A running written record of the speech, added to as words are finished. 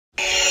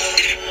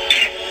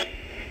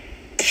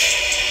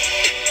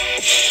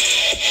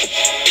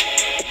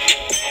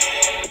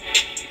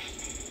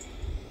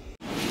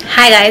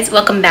Hi guys,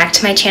 welcome back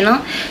to my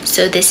channel.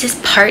 So this is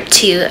part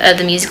 2 of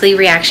the Musical.ly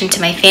reaction to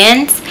my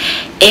fans.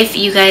 If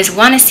you guys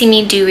want to see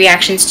me do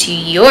reactions to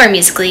your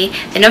Musical.ly,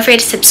 then don't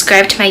forget to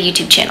subscribe to my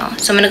YouTube channel.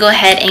 So I'm going to go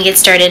ahead and get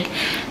started.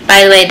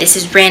 By the way, this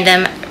is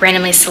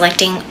randomly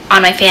selecting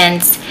on my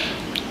fans.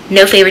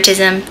 No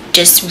favoritism,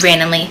 just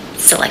randomly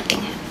selecting.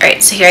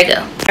 Alright, so here I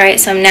go. Alright,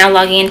 so I'm now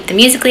logging into the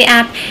Musical.ly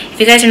app. If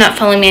you guys are not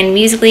following me on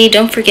Musical.ly,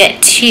 don't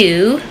forget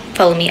to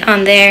follow me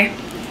on there.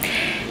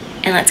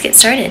 And let's get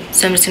started.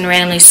 So I'm just gonna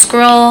randomly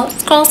scroll.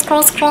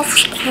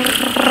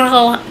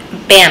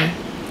 Bam,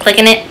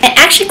 clicking it. I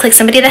actually clicked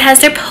somebody that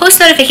has their post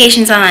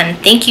notifications on.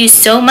 Thank you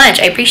so much,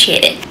 I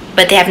appreciate it.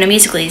 But they have no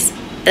Musical.lys,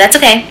 but that's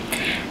okay.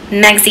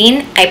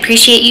 Magazine, I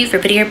appreciate you for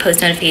putting your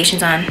post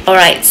notifications on. All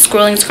right,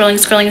 scrolling.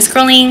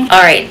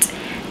 All right,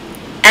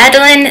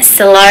 Adeline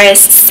Solaris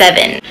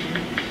 7.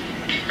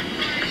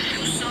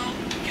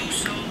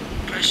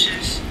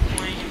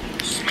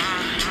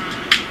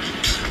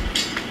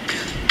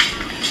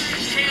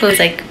 Who's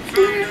like,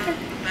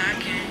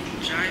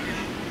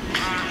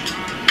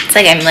 it's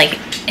like I'm like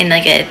in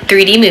like a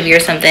 3D movie or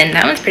something.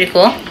 That one's pretty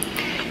cool.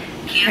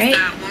 Right?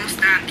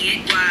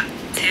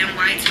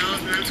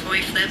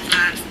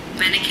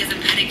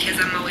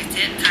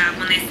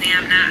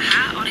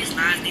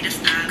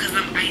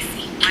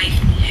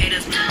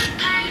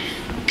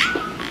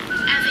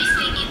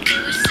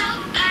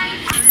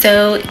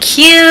 So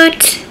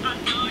cute.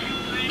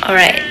 All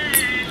right.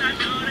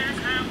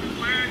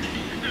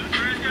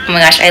 Oh my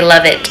gosh, I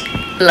love it.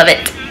 Love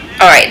it.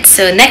 Alright,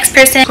 so next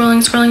person.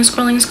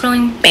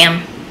 Scrolling.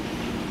 Bam.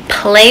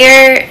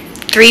 Player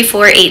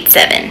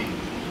 3487.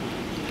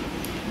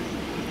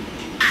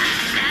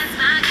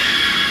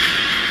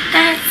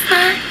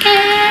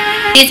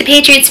 He's a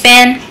Patriots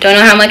fan. Don't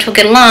know how much we'll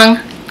get along.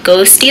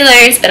 Go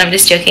Steelers, but I'm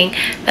just joking.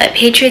 But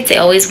Patriots, they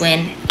always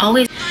win.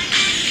 Always.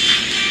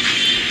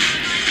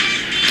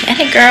 Get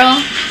it,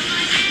 girl.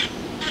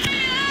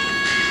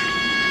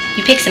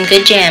 You pick some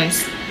good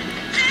jams.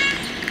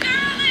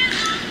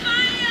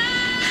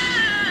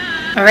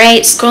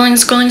 Alright,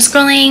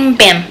 scrolling.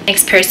 Bam.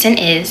 Next person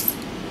is,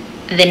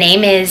 the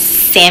name is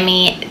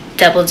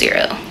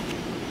Sammy00.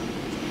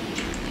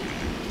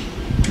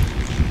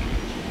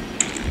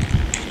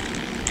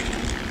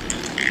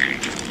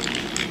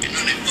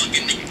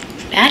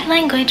 Bad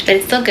language, but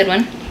it's still a good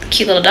one.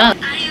 Cute little dog.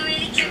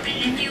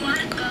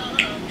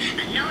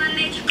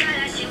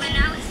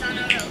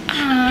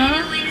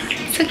 Aww,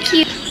 so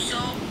cute.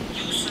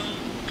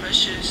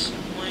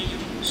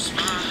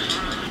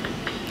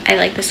 I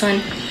like this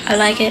one. I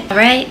like it.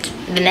 Alright,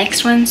 the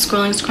next one,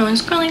 scrolling.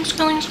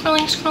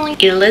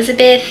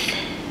 Elizabeth,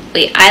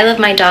 wait, I love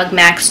my dog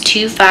Max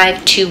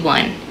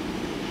 2521.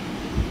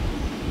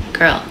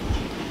 Girl,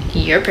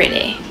 you're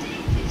pretty.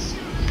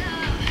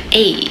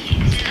 Hey.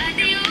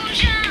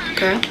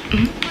 Girl,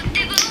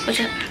 what's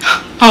up?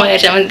 Oh my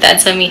gosh,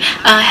 that's on me.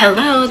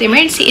 Hello, the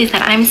emergency is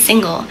that I'm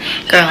single.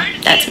 Girl,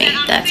 that's me.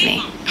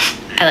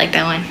 I like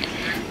that one.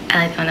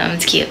 That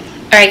one's cute.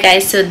 Alright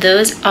guys, so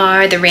those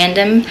are the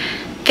random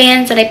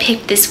fans that I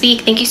picked this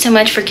week. Thank you so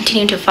much for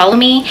continuing to follow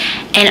me,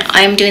 and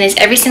I'm doing this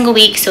every single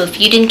week, so if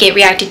you didn't get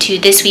reacted to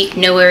this week,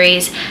 no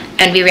worries.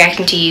 I'll be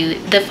reacting to you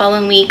the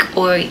following week,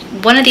 or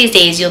one of these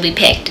days you'll be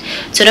picked.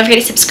 So don't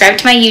forget to subscribe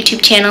to my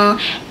YouTube channel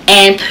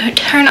and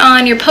turn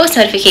on your post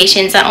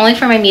notifications, not only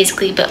for my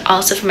Musical.ly but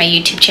also for my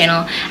YouTube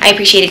channel. I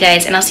appreciate it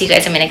guys, and I'll see you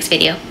guys in my next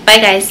video. Bye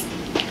guys.